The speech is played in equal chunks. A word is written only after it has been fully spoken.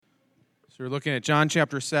So we're looking at John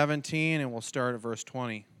chapter 17, and we'll start at verse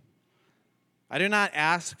 20. I do not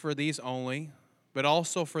ask for these only, but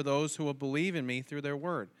also for those who will believe in me through their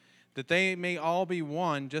word, that they may all be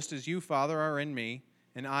one, just as you, Father, are in me,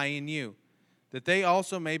 and I in you, that they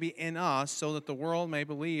also may be in us, so that the world may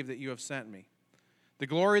believe that you have sent me. The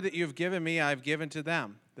glory that you have given me I have given to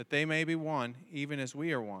them, that they may be one, even as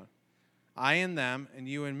we are one. I in them, and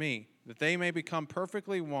you in me, that they may become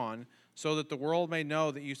perfectly one, so that the world may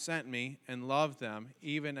know that you sent me and loved them,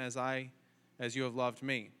 even as you have loved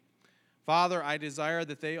me. Father, I desire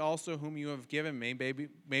that they also whom you have given me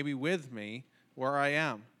may be with me where I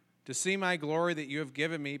am, to see my glory that you have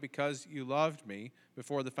given me because you loved me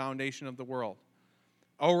before the foundation of the world.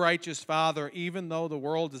 O righteous Father, even though the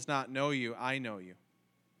world does not know you, I know you.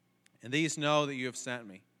 And these know that you have sent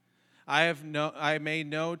me. I have made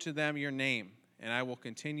known to them your name, and I will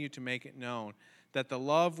continue to make it known, that the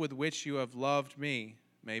love with which you have loved me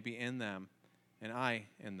may be in them, and I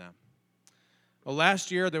in them. Well,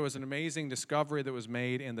 last year there was an amazing discovery that was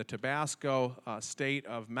made in the Tabasco state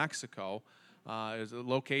of Mexico. There's a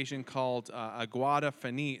location called Aguada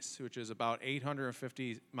Fenice, which is about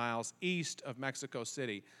 850 miles east of Mexico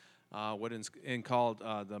City, what is called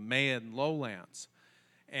the Mayan lowlands.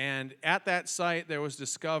 And at that site, there was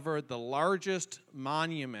discovered the largest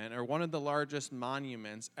monument, or one of the largest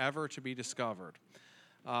monuments ever to be discovered.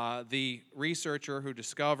 The researcher who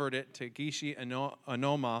discovered it, Takeshi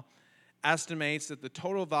Onoma, estimates that the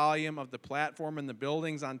total volume of the platform and the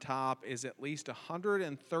buildings on top is at least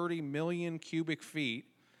 130 million cubic feet,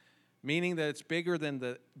 meaning that it's bigger than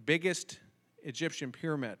the biggest Egyptian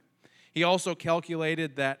pyramid. He also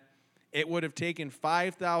calculated that it would have taken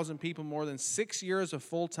 5,000 people more than 6 years of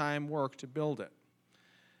full-time work to build it.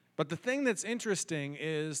 But the thing that's interesting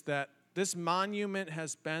is that this monument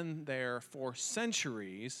has been there for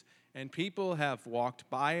centuries, and people have walked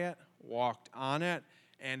by it, walked on it,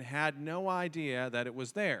 and had no idea that it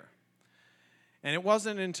was there. And it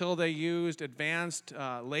wasn't until they used advanced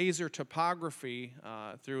laser topography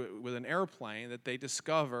with an airplane that they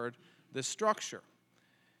discovered this structure.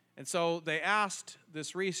 And so they asked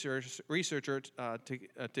this researcher,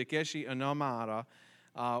 Takeshi Onoma,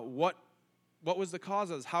 what was the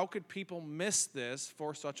cause of this? How could people miss this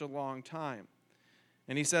for such a long time?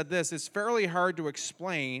 And he said this: it's fairly hard to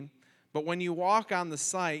explain, but when you walk on the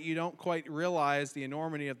site, you don't quite realize the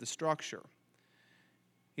enormity of the structure.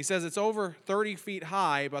 He says it's over 30 feet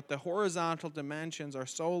high, but the horizontal dimensions are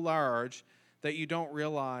so large that you don't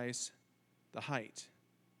realize the height.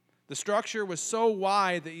 The structure was so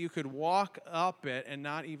wide that you could walk up it and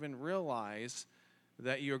not even realize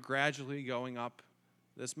that you're gradually going up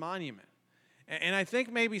this monument. And I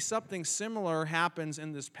think maybe something similar happens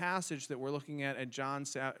in this passage that we're looking at John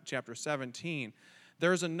chapter 17.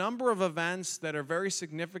 There's a number of events that are very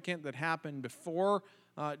significant that happened before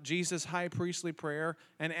Jesus' high priestly prayer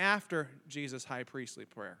and after Jesus' high priestly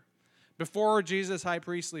prayer. Before Jesus' high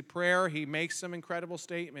priestly prayer, he makes some incredible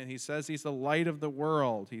statement. He says he's the light of the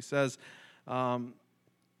world. He says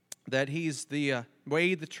that he's the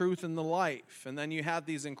way, the truth, and the life. And then you have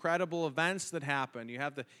these incredible events that happen. You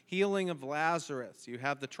have the healing of Lazarus. You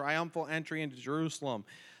have the triumphal entry into Jerusalem.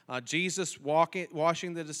 Jesus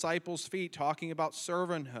washing the disciples' feet, talking about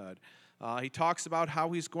servanthood. He talks about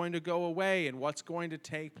how he's going to go away and what's going to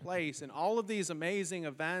take place. And all of these amazing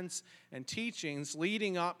events and teachings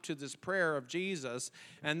leading up to this prayer of Jesus.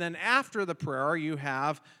 And then after the prayer, you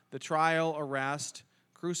have the trial, arrest,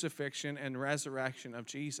 crucifixion, and resurrection of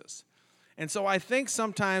Jesus. And so I think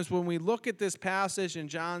sometimes when we look at this passage in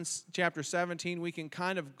John chapter 17, we can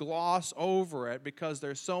kind of gloss over it because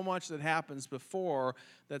there's so much that happens before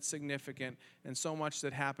that's significant and so much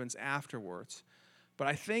that happens afterwards. But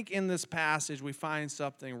I think in this passage we find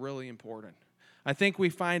something really important. I think we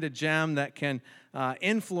find a gem that can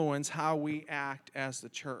influence how we act as the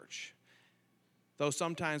church, though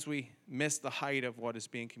sometimes we miss the height of what is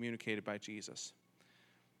being communicated by Jesus.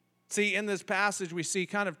 See, in this passage, we see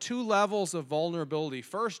kind of two levels of vulnerability.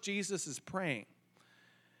 First, Jesus is praying.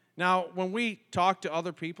 Now, when we talk to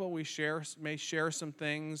other people, we may share some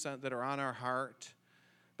things that are on our heart,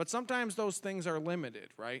 but sometimes those things are limited,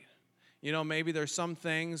 right? You know, maybe there's some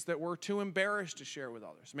things that we're too embarrassed to share with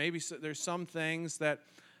others. Maybe there's some things that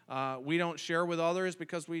we don't share with others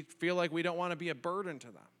because we feel like we don't want to be a burden to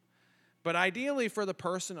them. But ideally, for the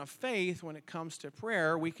person of faith, when it comes to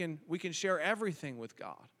prayer, we can share everything with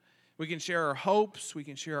God. We can share our hopes, we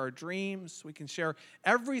can share our dreams, we can share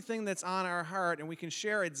everything that's on our heart, and we can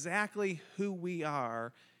share exactly who we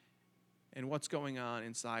are and what's going on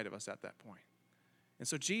inside of us at that point. And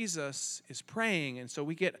so Jesus is praying, and so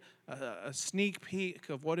we get a sneak peek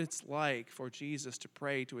of what it's like for Jesus to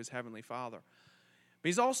pray to his heavenly Father. But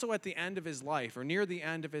he's also at the end of his life, or near the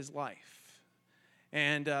end of his life.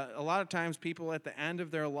 And a lot of times people at the end of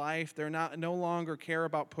their life, they're no longer care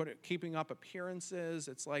about keeping up appearances.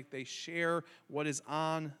 It's like they share what is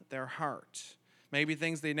on their heart. Maybe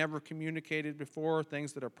things they never communicated before,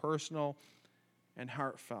 things that are personal and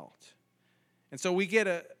heartfelt. And so we get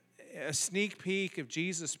a sneak peek of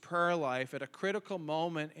Jesus' prayer life at a critical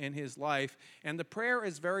moment in his life. And the prayer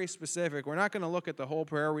is very specific. We're not going to look at the whole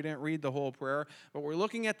prayer. We didn't read the whole prayer. But we're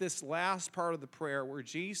looking at this last part of the prayer where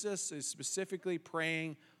Jesus is specifically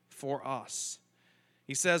praying for us.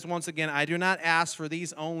 He says once again, I do not ask for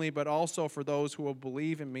these only, but also for those who will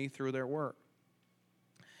believe in me through their word.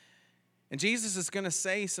 And Jesus is going to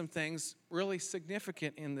say some things really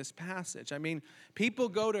significant in this passage. I mean, people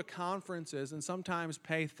go to conferences and sometimes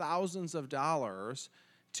pay thousands of dollars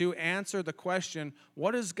to answer the question,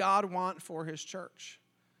 what does God want for his church?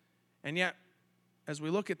 And yet, as we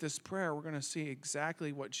look at this prayer, we're going to see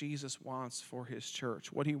exactly what Jesus wants for his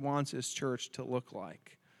church, what he wants his church to look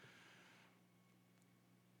like.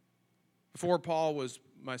 Before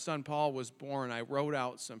my son Paul was born, I wrote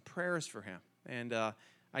out some prayers for him. And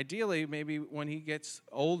ideally, maybe when he gets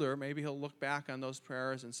older, maybe he'll look back on those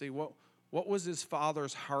prayers and see what was his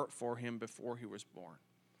father's heart for him before he was born.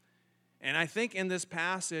 And I think in this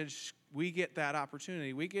passage, we get that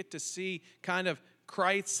opportunity. We get to see kind of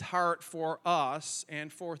Christ's heart for us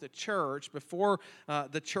and for the church before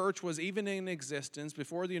the church was even in existence,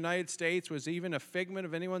 before the United States was even a figment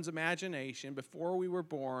of anyone's imagination, before we were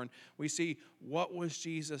born. We see what was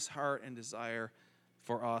Jesus' heart and desire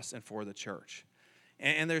for us and for the church.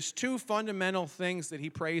 And there's two fundamental things that he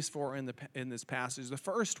prays for in this passage. The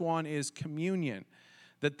first one is communion,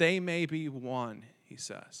 that they may be one, he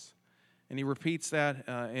says. And he repeats that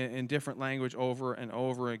in different language over and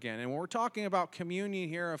over again. And when we're talking about communion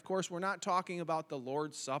here, of course, we're not talking about the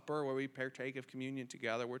Lord's Supper where we partake of communion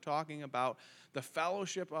together. We're talking about the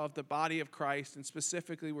fellowship of the body of Christ, and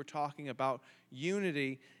specifically we're talking about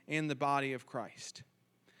unity in the body of Christ.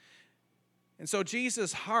 And so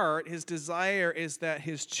Jesus' heart, his desire is that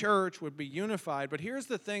his church would be unified. But here's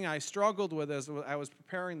the thing I struggled with as I was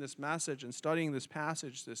preparing this message and studying this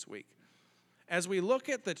passage this week. As we look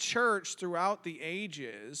at the church throughout the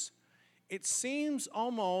ages, it seems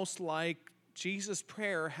almost like Jesus'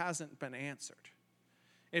 prayer hasn't been answered.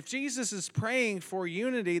 If Jesus is praying for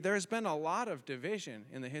unity, there's been a lot of division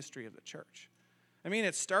in the history of the church. I mean,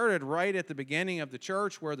 it started right at the beginning of the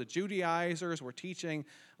church where the Judaizers were teaching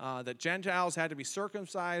that Gentiles had to be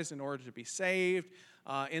circumcised in order to be saved.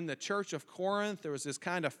 In the church of Corinth, there was this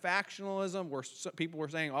kind of factionalism where people were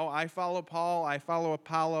saying, oh, I follow Paul, I follow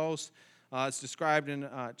Apollos. It's described in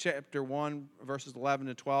chapter 1, verses 11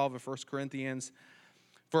 to 12 of 1 Corinthians.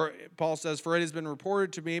 For Paul says, for it has been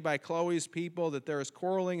reported to me by Chloe's people that there is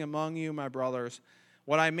quarreling among you, my brothers.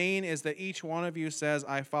 What I mean is that each one of you says,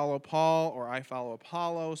 I follow Paul, or I follow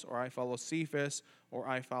Apollos, or I follow Cephas, or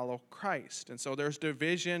I follow Christ. And so there's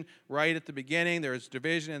division right at the beginning. There's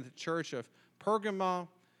division in the church of Pergamum.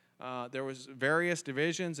 There was various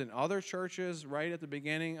divisions in other churches right at the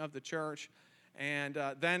beginning of the church. And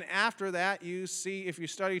then after that, you see, if you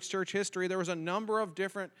study church history, there was a number of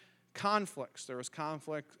different conflicts. There was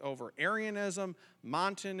conflict over Arianism,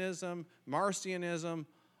 Montanism, Marcionism,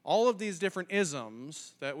 all of these different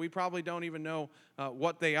isms that we probably don't even know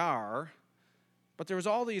what they are. But there was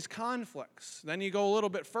all these conflicts. Then you go a little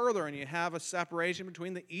bit further and you have a separation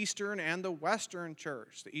between the Eastern and the Western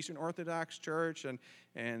church, the Eastern Orthodox Church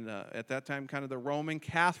and at that time kind of the Roman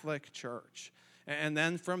Catholic Church. And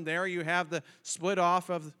then from there you have the split off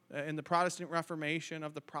in the Protestant Reformation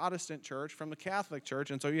of the Protestant Church from the Catholic Church.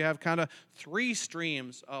 And so you have kind of three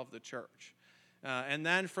streams of the church. And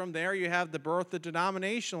then from there you have the birth of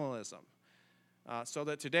denominationalism. So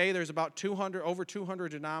that today there's about over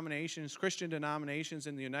 200 denominations, Christian denominations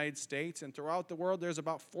in the United States. And throughout the world there's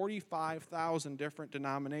about 45,000 different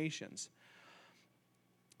denominations.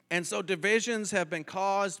 And so divisions have been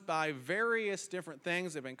caused by various different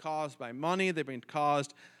things. They've been caused by money. They've been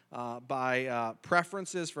caused by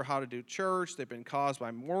preferences for how to do church. They've been caused by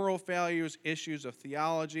moral failures, issues of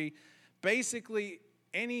theology, basically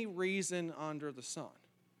any reason under the sun.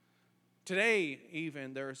 Today,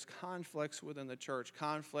 even, there's conflicts within the church,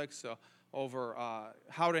 conflicts over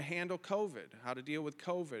how to handle COVID, how to deal with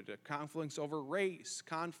COVID, conflicts over race,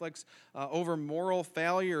 conflicts over moral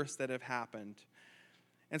failures that have happened.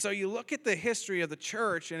 And so you look at the history of the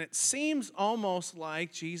church, and it seems almost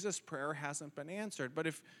like Jesus' prayer hasn't been answered. But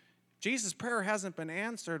if Jesus' prayer hasn't been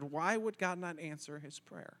answered, why would God not answer his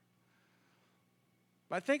prayer?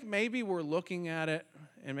 But I think maybe we're looking at it,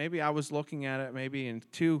 and maybe I was looking at it maybe in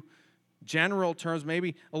too general terms,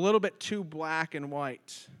 maybe a little bit too black and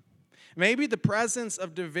white. Maybe the presence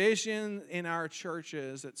of division in our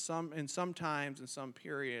churches in some times, in some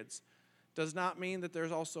periods, does not mean that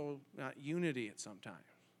there's also not unity at some times.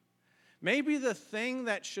 Maybe the thing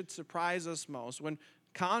that should surprise us most, when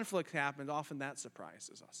conflict happens, often that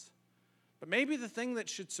surprises us. But maybe the thing that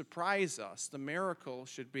should surprise us, the miracle,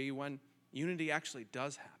 should be when unity actually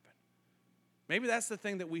does happen. Maybe that's the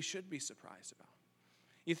thing that we should be surprised about.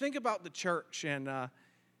 You think about the church, and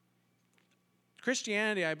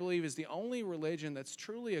Christianity, I believe, is the only religion that's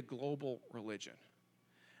truly a global religion.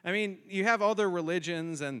 I mean, you have other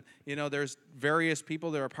religions, and, there's various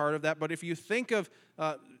people that are part of that. But if you think of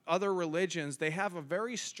other religions, they have a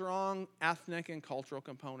very strong ethnic and cultural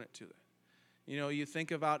component to it. You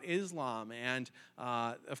think about Islam, and,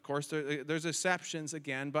 of course, there's exceptions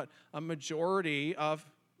again, but a majority of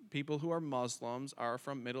people who are Muslims are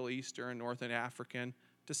from Middle Eastern, North and African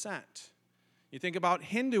descent. You think about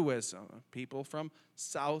Hinduism, people from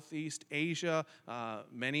Southeast Asia,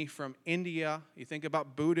 many from India. You think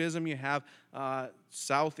about Buddhism, you have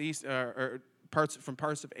Southeast or parts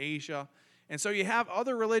of Asia. And so you have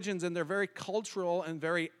other religions, and they're very cultural and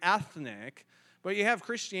very ethnic. But you have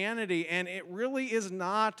Christianity, and it really is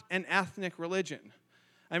not an ethnic religion.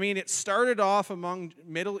 I mean, it started off among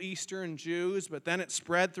Middle Eastern Jews, but then it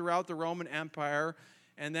spread throughout the Roman Empire.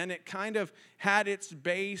 And then it kind of had its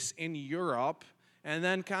base in Europe, and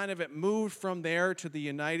then kind of it moved from there to the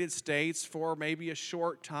United States for maybe a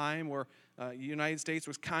short time, where the United States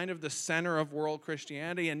was kind of the center of world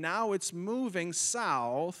Christianity, and now it's moving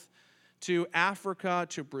south to Africa,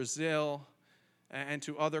 to Brazil, and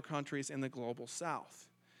to other countries in the global south.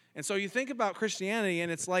 And so you think about Christianity,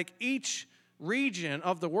 and it's like each region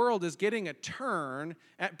of the world is getting a turn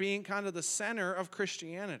at being kind of the center of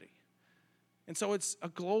Christianity. And so it's a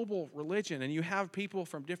global religion, and you have people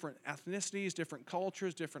from different ethnicities, different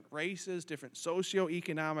cultures, different races, different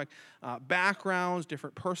socioeconomic backgrounds,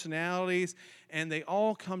 different personalities, and they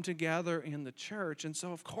all come together in the church. And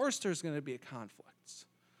so, of course, there's going to be conflicts.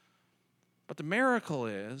 But the miracle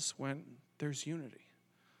is when there's unity.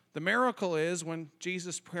 The miracle is when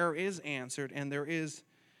Jesus' prayer is answered and there is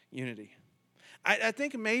unity. I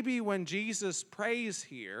think maybe when Jesus prays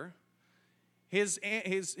here, his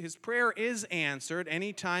prayer is answered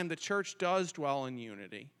anytime the church does dwell in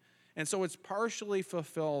unity. And so it's partially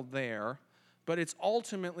fulfilled there, but it's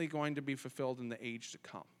ultimately going to be fulfilled in the age to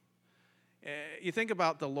come. You think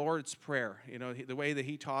about the Lord's Prayer, the way that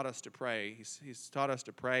he taught us to pray. He's taught us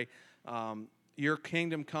to pray, your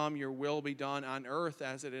kingdom come, your will be done on earth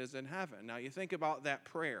as it is in heaven. Now you think about that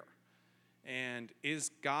prayer. And is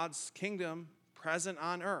God's kingdom present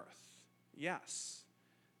on earth? Yes.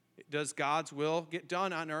 Does God's will get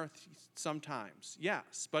done on earth sometimes?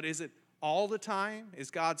 Yes. But is it all the time? Is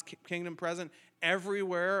God's kingdom present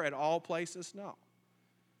everywhere at all places? No.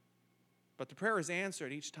 But the prayer is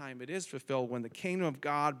answered each time it is fulfilled when the kingdom of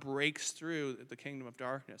God breaks through the kingdom of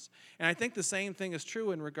darkness. And I think the same thing is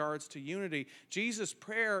true in regards to unity. Jesus'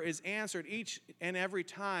 prayer is answered each and every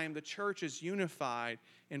time the church is unified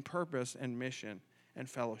in purpose and mission and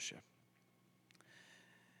fellowship.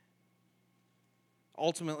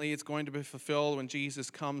 Ultimately, it's going to be fulfilled when Jesus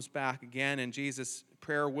comes back again, and Jesus'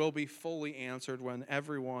 prayer will be fully answered when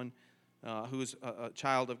everyone who's a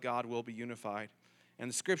child of God will be unified. And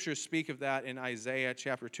the scriptures speak of that in Isaiah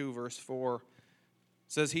chapter 2, verse 4. It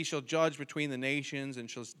says, he shall judge between the nations and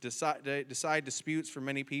shall decide disputes for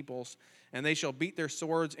many peoples, and they shall beat their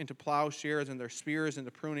swords into plowshares and their spears into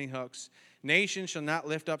pruning hooks. Nation shall not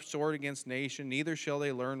lift up sword against nation, neither shall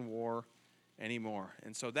they learn war anymore.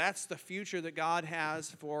 And so that's the future that God has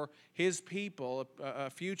for his people, a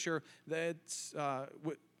future that's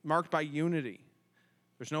marked by unity.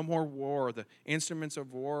 There's no more war. The instruments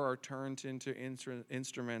of war are turned into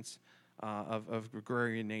instruments of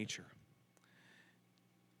agrarian nature.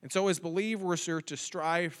 And so as believers, we're to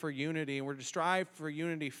strive for unity, and we're to strive for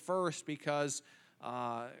unity first because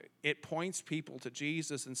it points people to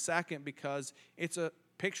Jesus, and second because it's a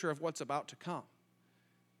picture of what's about to come.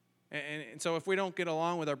 And so if we don't get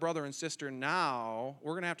along with our brother and sister now,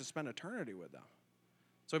 we're going to have to spend eternity with them.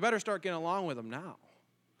 So we better start getting along with them now.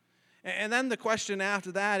 And then the question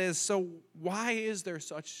after that is, so why is there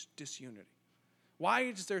such disunity? Why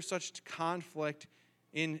is there such conflict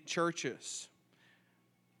in churches?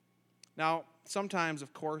 Now, sometimes,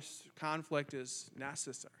 of course, conflict is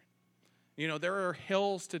necessary. There are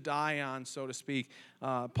hills to die on, so to speak.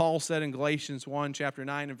 Paul said in Galatians 1, chapter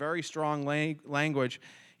 9, in very strong language,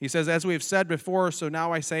 He says, as we have said before, so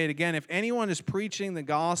now I say it again, if anyone is preaching the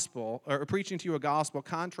gospel, or preaching to you a gospel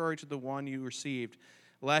contrary to the one you received,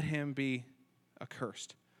 let him be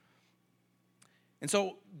accursed. And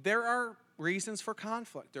so there are reasons for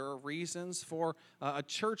conflict. There are reasons for a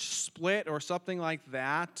church split or something like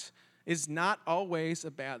that is not always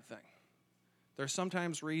a bad thing. There's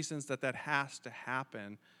sometimes reasons that has to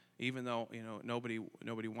happen, even though nobody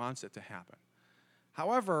wants it to happen.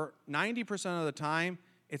 However, 90% of the time,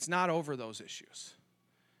 it's not over those issues.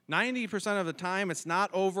 90% of the time, it's not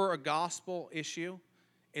over a gospel issue.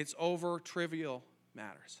 It's over trivial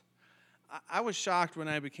matters. I was shocked when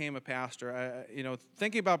I became a pastor.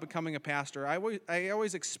 Thinking about becoming a pastor, I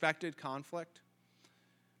always expected conflict.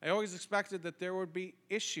 I always expected that there would be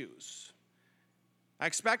issues. I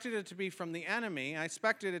expected it to be from the enemy. I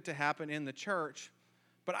expected it to happen in the church.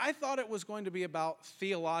 But I thought it was going to be about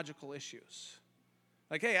theological issues.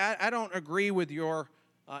 Like, hey, I don't agree with your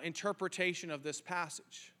interpretation of this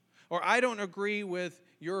passage. Or I don't agree with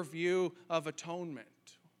your view of atonement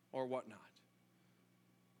or whatnot.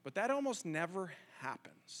 But that almost never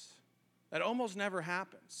happens. That almost never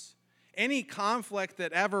happens. Any conflict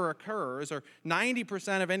that ever occurs, or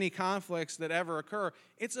 90% of any conflicts that ever occur,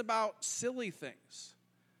 it's about silly things.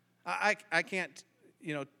 I can't,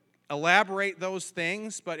 elaborate those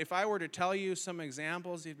things, but if I were to tell you some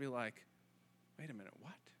examples, you'd be like, wait a minute,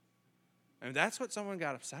 what? I mean, that's what someone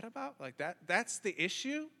got upset about? Like that's the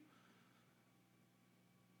issue?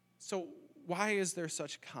 So why is there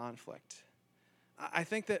such conflict? I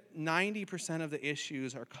think that 90% of the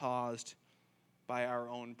issues are caused by our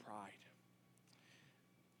own pride.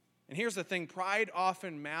 And here's the thing, pride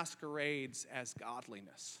often masquerades as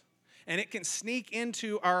godliness. And it can sneak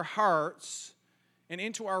into our hearts and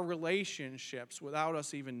into our relationships without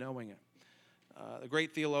us even knowing it. The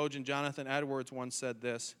great theologian Jonathan Edwards once said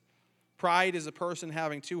this: pride is a person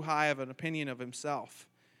having too high of an opinion of himself.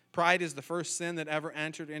 Pride is the first sin that ever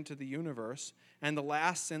entered into the universe and the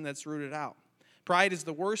last sin that's rooted out. Pride is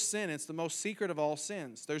the worst sin. It's the most secret of all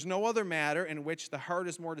sins. There's no other matter in which the heart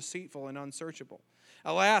is more deceitful and unsearchable.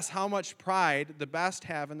 Alas, how much pride the best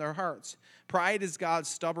have in their hearts. Pride is God's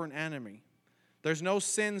stubborn enemy. There's no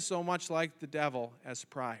sin so much like the devil as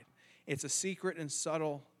pride. It's a secret and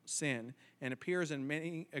subtle sin and appears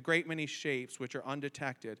in a great many shapes which are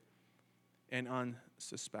undetected and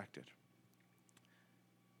unsuspected.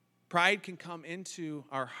 Pride can come into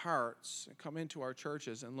our hearts, come into our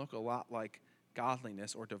churches, and look a lot like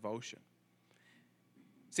godliness or devotion.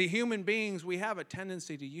 See, human beings, we have a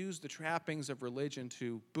tendency to use the trappings of religion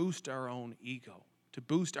to boost our own ego, to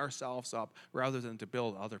boost ourselves up rather than to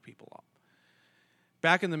build other people up.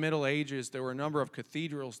 Back in the Middle Ages, there were a number of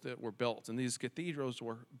cathedrals that were built, and these cathedrals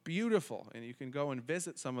were beautiful, and you can go and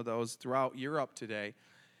visit some of those throughout Europe today.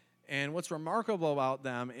 And what's remarkable about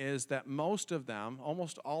them is that most of them,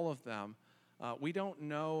 almost all of them, we don't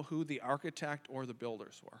know who the architect or the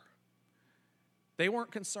builders were. They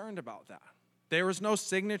weren't concerned about that. There was no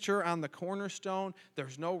signature on the cornerstone.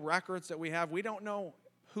 There's no records that we have. We don't know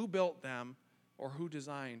who built them or who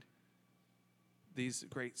designed these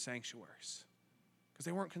great sanctuaries because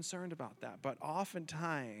they weren't concerned about that. But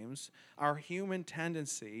oftentimes, our human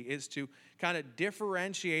tendency is to kind of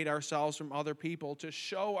differentiate ourselves from other people to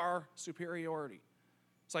show our superiority.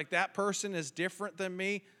 It's like that person is different than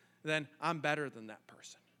me, then I'm better than that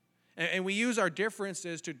person. And we use our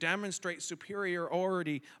differences to demonstrate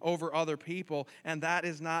superiority over other people, and that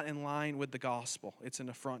is not in line with the gospel. It's an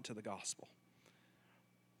affront to the gospel.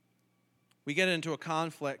 We get into a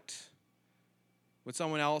conflict with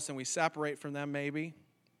someone else and we separate from them maybe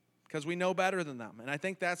because we know better than them. And I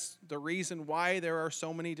think that's the reason why there are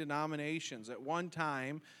so many denominations. At one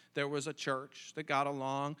time, there was a church that got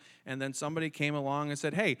along, and then somebody came along and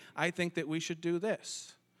said, hey, I think that we should do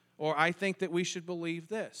this. Or I think that we should believe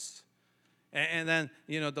this. And then,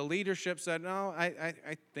 the leadership said, no, I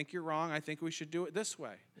think you're wrong. I think we should do it this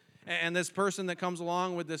way. And this person that comes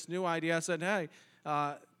along with this new idea said, hey,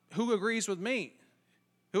 who agrees with me?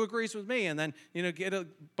 Who agrees with me? And then, get a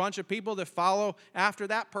bunch of people that follow after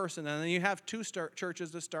that person. And then you have two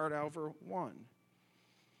churches that start over one.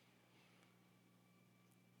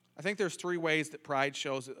 I think there's three ways that pride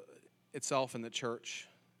shows itself in the church.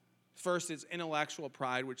 First is intellectual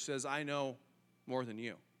pride, which says, I know more than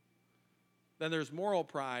you. Then there's moral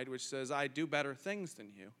pride, which says, I do better things than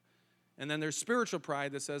you. And then there's spiritual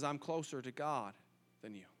pride that says, I'm closer to God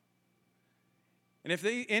than you. And if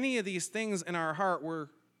any of these things in our heart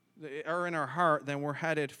are in our heart, then we're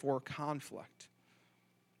headed for conflict.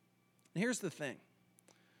 And here's the thing.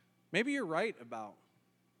 Maybe you're right about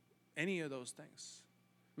any of those things.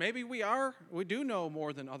 Maybe we do know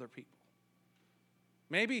more than other people.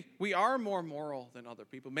 Maybe we are more moral than other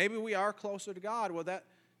people. Maybe we are closer to God. Well, that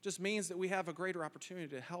just means that we have a greater opportunity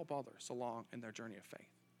to help others along in their journey of faith.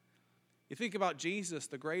 You think about Jesus,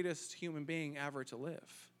 the greatest human being ever to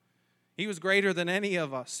live. He was greater than any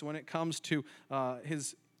of us when it comes to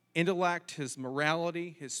his intellect, his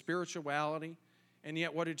morality, his spirituality. And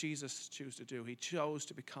yet, what did Jesus choose to do? He chose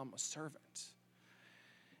to become a servant.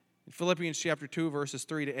 In Philippians chapter 2, verses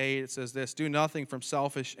 3 to 8, it says this, "Do nothing from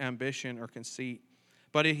selfish ambition or conceit,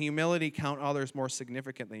 but in humility count others more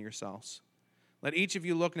significant than yourselves. Let each of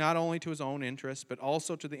you look not only to his own interests, but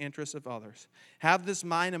also to the interests of others. Have this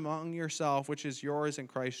mind among yourself, which is yours in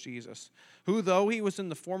Christ Jesus, who, though he was in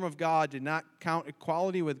the form of God, did not count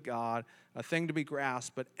equality with God a thing to be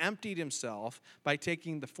grasped, but emptied himself by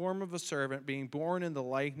taking the form of a servant, being born in the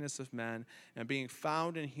likeness of men, and being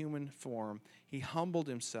found in human form. He humbled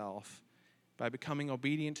himself by becoming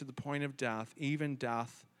obedient to the point of death, even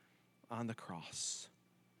death on the cross."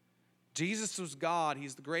 Jesus was God.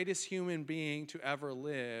 He's the greatest human being to ever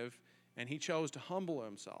live, and he chose to humble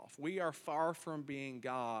himself. We are far from being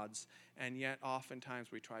gods, and yet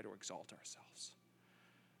oftentimes we try to exalt ourselves.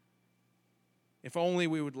 If only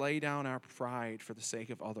we would lay down our pride for the sake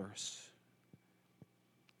of others.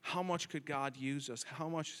 How much could God use us? How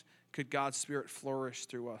much could God's Spirit flourish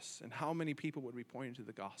through us? And how many people would be pointed to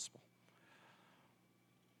the gospel?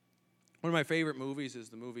 One of my favorite movies is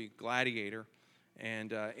the movie Gladiator.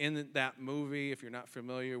 And in that movie, if you're not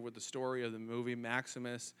familiar with the story of the movie,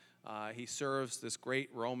 Maximus, he serves this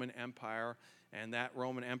great Roman Empire, and that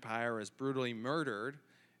Roman Empire is brutally murdered.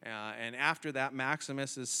 And after that,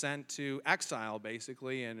 Maximus is sent to exile,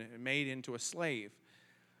 basically, and made into a slave.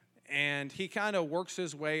 And he kind of works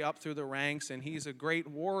his way up through the ranks, and he's a great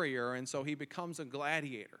warrior, and so he becomes a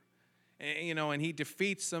gladiator. And he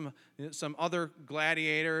defeats some other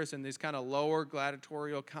gladiators in these kind of lower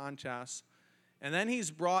gladiatorial contests. And then he's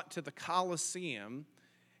brought to the Colosseum,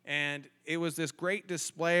 and it was this great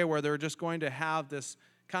display where they're just going to have this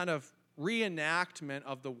kind of reenactment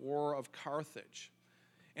of the War of Carthage.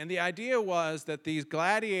 And the idea was that these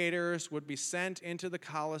gladiators would be sent into the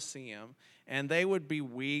Colosseum, and they would be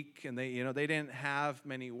weak, and they didn't have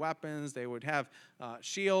many weapons. They would have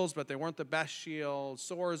shields, but they weren't the best shields,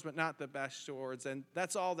 swords, but not the best swords, and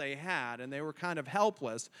that's all they had, and they were kind of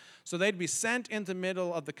helpless. So they'd be sent into the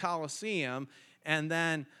middle of the Colosseum, and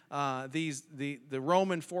then the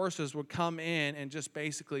Roman forces would come in and just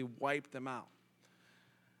basically wipe them out.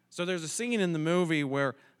 So there's a scene in the movie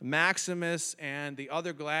where Maximus and the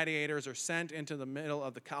other gladiators are sent into the middle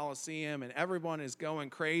of the Colosseum, and everyone is going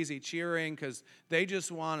crazy cheering because they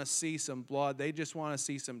just want to see some blood. They just want to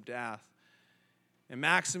see some death. And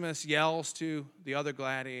Maximus yells to the other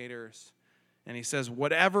gladiators, and he says,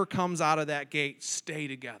 "Whatever comes out of that gate, stay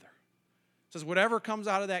together." He says, "Whatever comes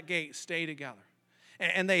out of that gate, stay together."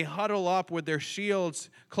 And they huddle up with their shields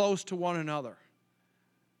close to one another.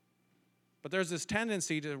 But there's this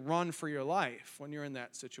tendency to run for your life when you're in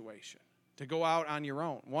that situation, to go out on your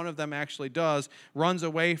own. One of them actually runs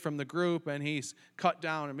away from the group, and he's cut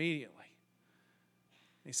down immediately.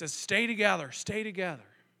 He says, "Stay together, stay together."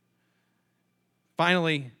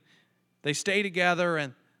 Finally, they stay together,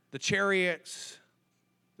 and the chariots,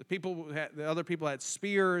 the other people had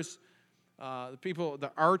spears.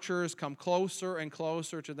 The archers come closer and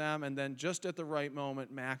closer to them, and then just at the right moment,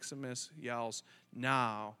 Maximus yells,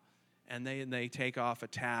 "Now!" And they take off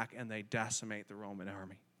attack, and they decimate the Roman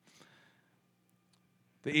army.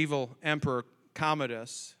 The evil emperor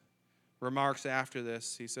Commodus remarks after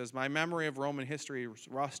this, he says, "My memory of Roman history is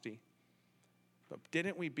rusty, but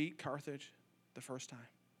didn't we beat Carthage the first time?"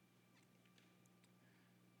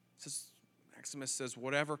 Maximus says,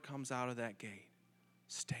 "Whatever comes out of that gate,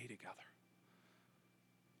 stay together."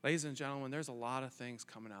 Ladies and gentlemen, there's a lot of things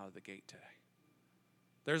coming out of the gate today.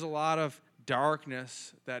 There's a lot of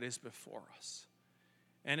darkness that is before us.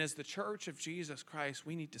 And as the church of Jesus Christ,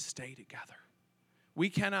 we need to stay together. We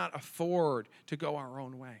cannot afford to go our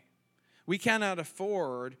own way. We cannot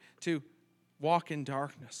afford to walk in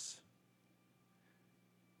darkness.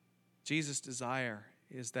 Jesus' desire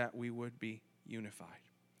is that we would be unified.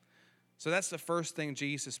 So that's the first thing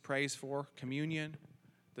Jesus prays for, communion,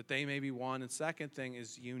 that they may be one. And second thing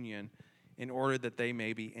is union, in order that they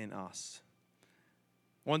may be in us.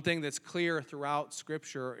 One thing that's clear throughout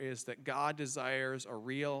Scripture is that God desires a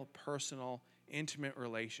real, personal, intimate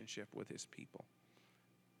relationship with his people.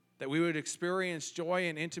 That we would experience joy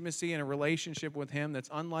and intimacy in a relationship with him that's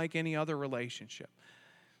unlike any other relationship.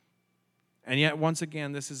 And yet, once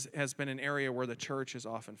again, this has been an area where the church has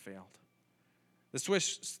often failed. The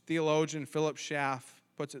Swiss theologian Philip Schaff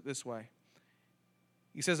puts it this way.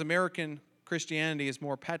 He says, American Christianity is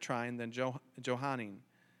more Petrine than Johannine,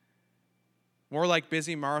 more like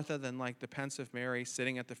busy Martha than like the pensive Mary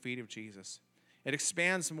sitting at the feet of Jesus. It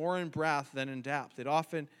expands more in breadth than in depth. It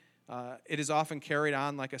is often carried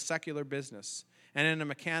on like a secular business and in a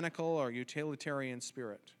mechanical or utilitarian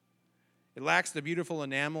spirit. It lacks the beautiful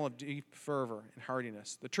enamel of deep fervor and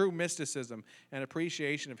heartiness, the true mysticism and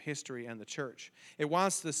appreciation of history and the church. It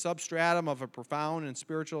wants the substratum of a profound and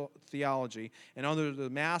spiritual theology, and under the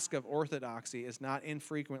mask of orthodoxy is not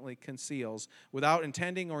infrequently conceals, without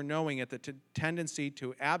intending or knowing it, the tendency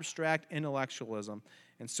to abstract intellectualism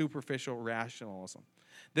and superficial rationalism.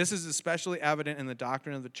 This is especially evident in the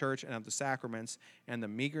doctrine of the church and of the sacraments and the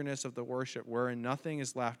meagerness of the worship, wherein nothing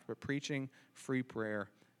is left but preaching, free prayer,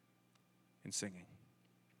 and singing.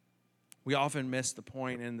 We often miss the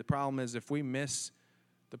point, and the problem is if we miss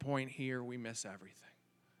the point here, we miss everything.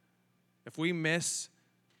 If we miss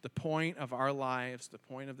the point of our lives, the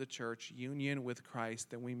point of the church, union with Christ,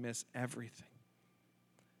 then we miss everything.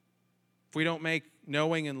 If we don't make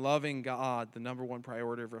knowing and loving God the number one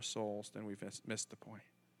priority of our souls, then we've missed the point.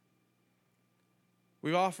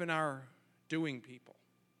 We often are doing people.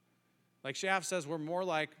 Like Schaff says, we're more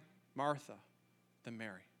like Martha than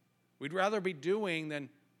Mary. We'd rather be doing than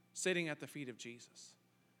sitting at the feet of Jesus.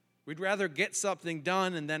 We'd rather get something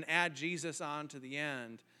done and then add Jesus on to the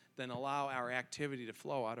end than allow our activity to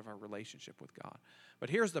flow out of our relationship with God. But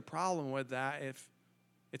here's the problem with that. If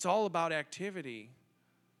it's all about activity,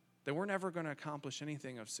 then we're never going to accomplish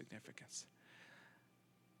anything of significance.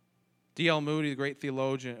 D.L. Moody, the great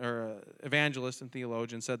theologian or evangelist and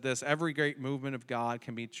theologian, said this: every great movement of God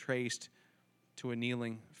can be traced to a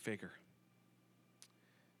kneeling figure.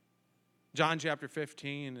 John chapter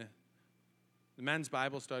 15, the men's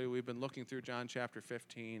Bible study, we've been looking through John chapter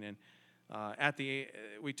 15, and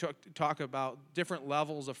we talk about different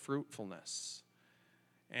levels of fruitfulness.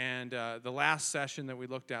 And the last session that we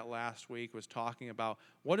looked at last week was talking about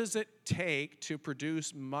what does it take to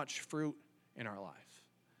produce much fruit in our life.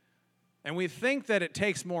 And we think that it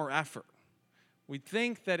takes more effort. We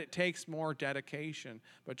think that it takes more dedication.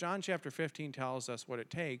 But John chapter 15 tells us what it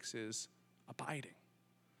takes is abiding.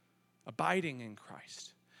 Abiding in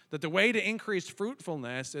Christ. That the way to increase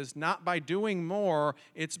fruitfulness is not by doing more,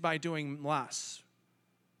 it's by doing less.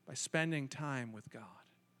 By spending time with God.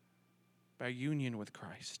 By union with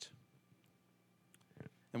Christ.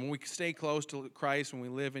 And when we stay close to Christ, when we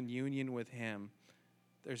live in union with Him,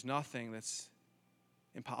 there's nothing that's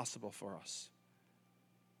impossible for us.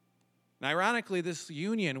 And ironically, this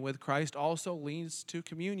union with Christ also leads to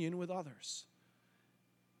communion with others.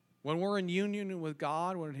 When we're in union with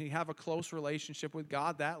God, when we have a close relationship with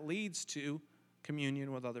God, that leads to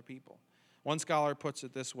communion with other people. One scholar puts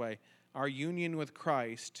it this way: our union with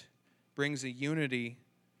Christ brings a unity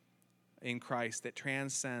in Christ that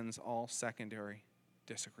transcends all secondary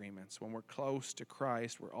disagreements. When we're close to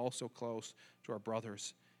Christ, we're also close to our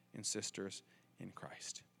brothers and sisters in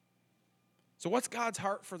Christ. So what's God's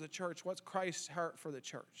heart for the church? What's Christ's heart for the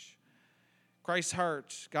church? Christ's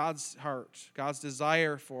heart, God's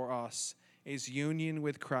desire for us is union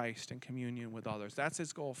with Christ and communion with others. That's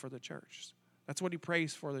His goal for the church. That's what He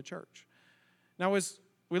prays for the church. Now, as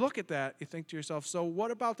we look at that, you think to yourself, so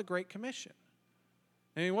what about the Great Commission?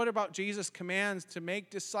 I mean, what about Jesus' commands to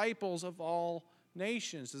make disciples of all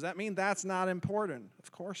nations? Does that mean that's not important?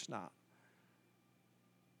 Of course not.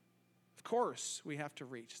 Of course, we have to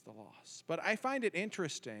reach the lost. But I find it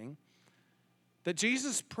interesting that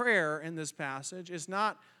Jesus' prayer in this passage is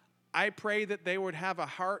not, I pray that they would have a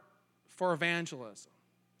heart for evangelism.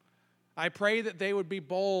 I pray that they would be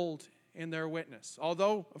bold in their witness.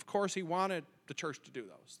 Although, of course, He wanted the church to do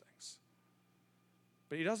those things.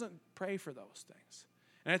 But He doesn't pray for those things.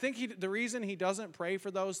 And I think the reason He doesn't pray for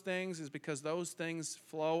those things is because those things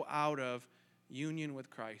flow out of union with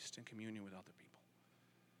Christ and communion with other people.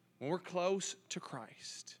 When we're close to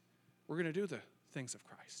Christ, we're going to do the things of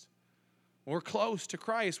Christ. When we're close to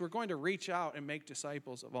Christ, we're going to reach out and make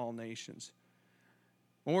disciples of all nations.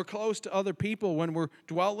 When we're close to other people, when we're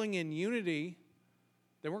dwelling in unity,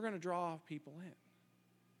 then we're going to draw people in.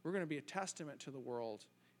 We're going to be a testament to the world.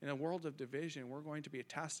 In a world of division, we're going to be a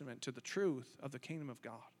testament to the truth of the kingdom of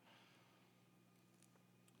God.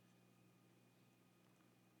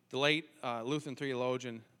 The late Lutheran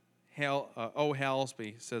theologian O.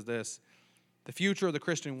 Halsby says this: the future of the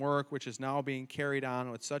Christian work, which is now being carried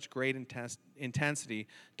on with such great intensity,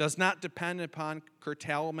 does not depend upon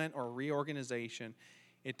curtailment or reorganization.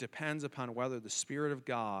 It depends upon whether the Spirit of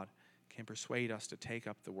God can persuade us to take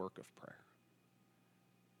up the work of prayer.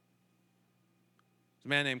 There's a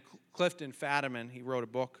man named Clifton Fadiman. He wrote a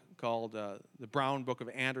book called The Brown Book of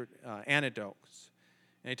Antidotes.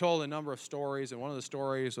 And he told a number of stories, and one of the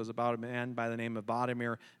stories was about a man by the name of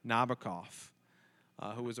Vladimir Nabokov,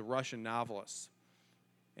 who was a Russian novelist.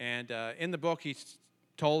 And in the book, he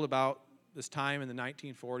told about this time in the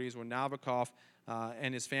 1940s when Nabokov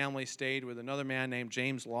and his family stayed with another man named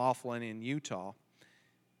James Laughlin in Utah.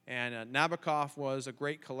 And Nabokov was a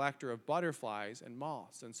great collector of butterflies and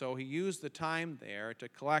moths, and so he used the time there to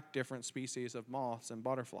collect different species of moths and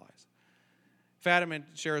butterflies. Fadiman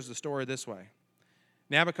shares the story this way.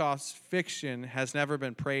 Nabokov's fiction has never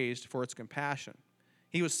been praised for its compassion.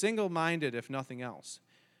 He was single-minded, if nothing else.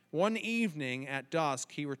 One evening at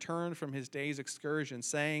dusk, he returned from his day's excursion,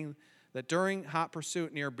 saying that during hot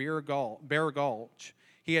pursuit near Bear Gulch,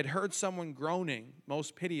 he had heard someone groaning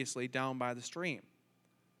most piteously down by the stream.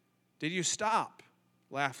 "Did you stop?"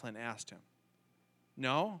 Laughlin asked him.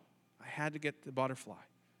 "No, I had to get the butterfly."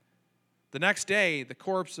 The next day, the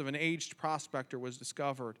corpse of an aged prospector was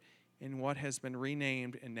discovered in what has been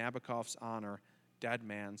renamed in Nabokov's honor, Dead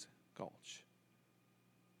Man's Gulch.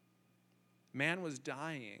 Man was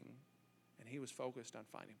dying, and he was focused on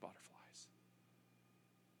finding butterflies.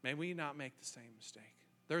 May we not make the same mistake.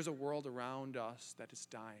 There's a world around us that is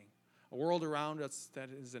dying, a world around us that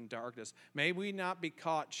is in darkness. May we not be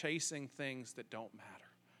caught chasing things that don't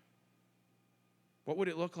matter. What would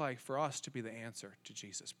it look like for us to be the answer to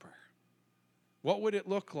Jesus' prayer? What would it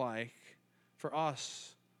look like for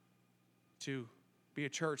us to be a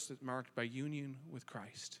church that's marked by union with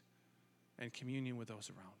Christ and communion with those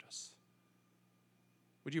around us?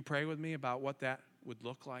 Would you pray with me about what that would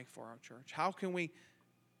look like for our church? How can we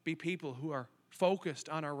be people who are focused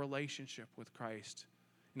on our relationship with Christ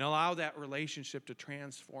and allow that relationship to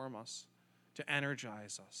transform us, to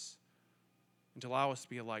energize us, and to allow us to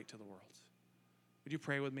be a light to the world? Would you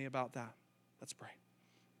pray with me about that? Let's pray.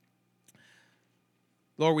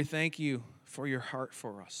 Lord, we thank you for your heart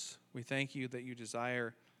for us. We thank you that you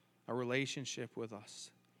desire a relationship with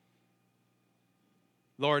us.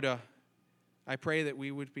 Lord, I pray that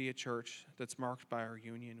we would be a church that's marked by our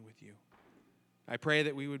union with you. I pray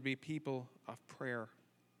that we would be people of prayer,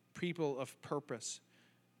 people of purpose,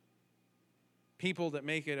 people that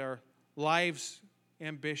make it our life's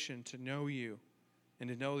ambition to know you and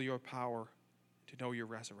to know your power, to know your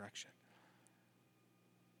resurrection.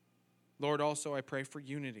 Lord, also I pray for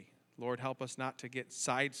unity. Lord, help us not to get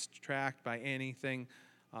sidetracked by anything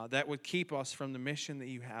that would keep us from the mission that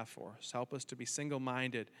you have for us. Help us to be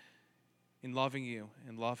single-minded in loving you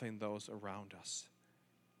and loving those around us.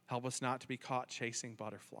 Help us not to be caught chasing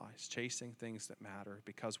butterflies, chasing things that matter,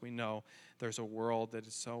 because we know there's a world that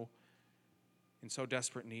is in so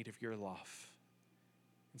desperate need of your love,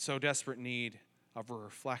 in so desperate need of a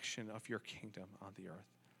reflection of your kingdom on the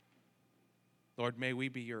earth. Lord, may we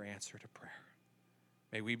be your answer to prayer.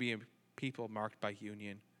 May we be a people marked by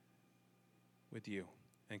union with you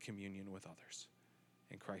and communion with others.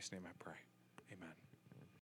 In Christ's name I pray. Amen.